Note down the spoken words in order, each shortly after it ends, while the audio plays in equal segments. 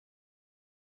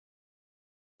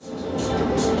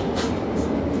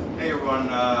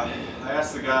everyone. I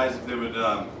asked the guys if they would,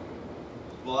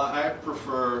 well, I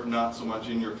prefer not so much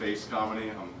in-your-face comedy.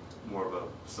 I'm more of a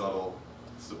subtle,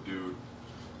 subdued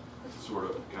sort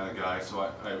of kind of guy. So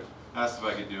I asked if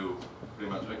I could do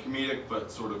pretty much a comedic but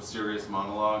sort of serious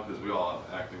monologue, because we all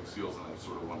have acting skills and I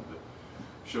sort of wanted to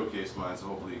showcase mine. So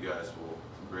hopefully you guys will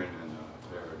grin and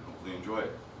bear and hopefully enjoy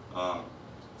it.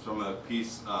 So I'm a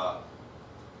piece,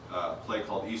 play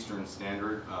called Eastern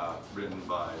Standard, written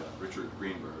by Richard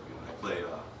Greenberg, and I play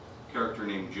a character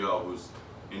named Joe who's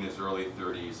in his early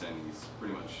 30s and he's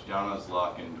pretty much down on his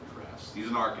luck and depressed. He's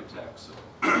an architect, so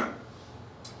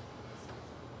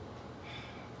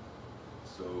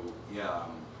so yeah,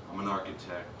 I'm an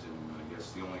architect, and I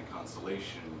guess the only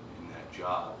consolation in that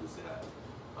job is that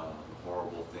the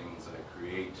horrible things that I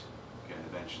create can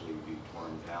eventually be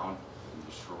torn down and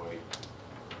destroyed.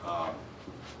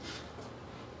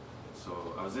 So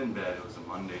I was in bed, it was a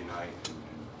Monday night, and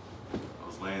I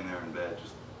was laying there in bed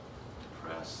just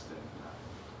depressed and,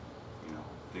 you know,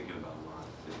 thinking about a lot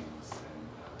of things.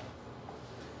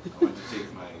 And I went to take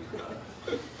my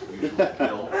usual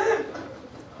pill.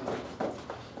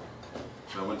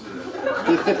 So I went to the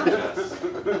chest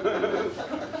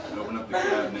and opened up the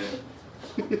cabinet,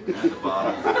 and at the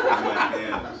bottom of my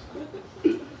hand,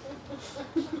 and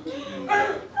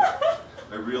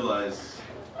I realized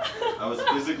I was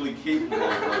physically capable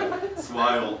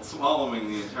of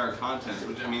swallowing the entire contents,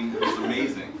 which, I mean, was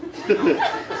amazing. You know?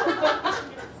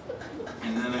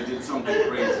 And then I did something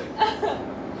crazy.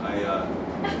 I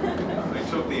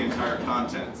took the entire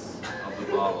contents of the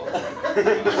bottle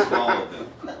and I swallowed them.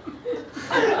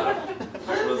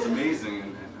 It was amazing,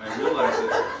 and I realized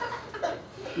that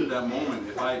at that moment,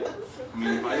 if I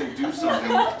didn't do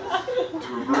something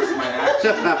to reverse my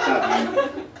action,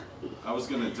 I was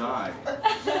going to die.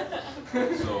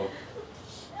 So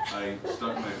I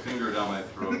stuck my finger down my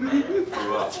throat and I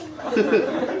threw up. I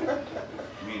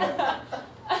mean, I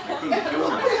couldn't kill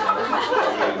myself.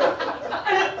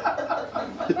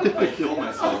 If I killed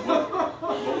myself,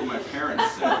 what would my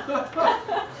parents say?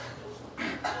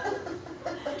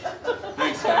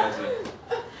 Thanks, guys.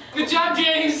 Good job,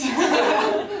 James!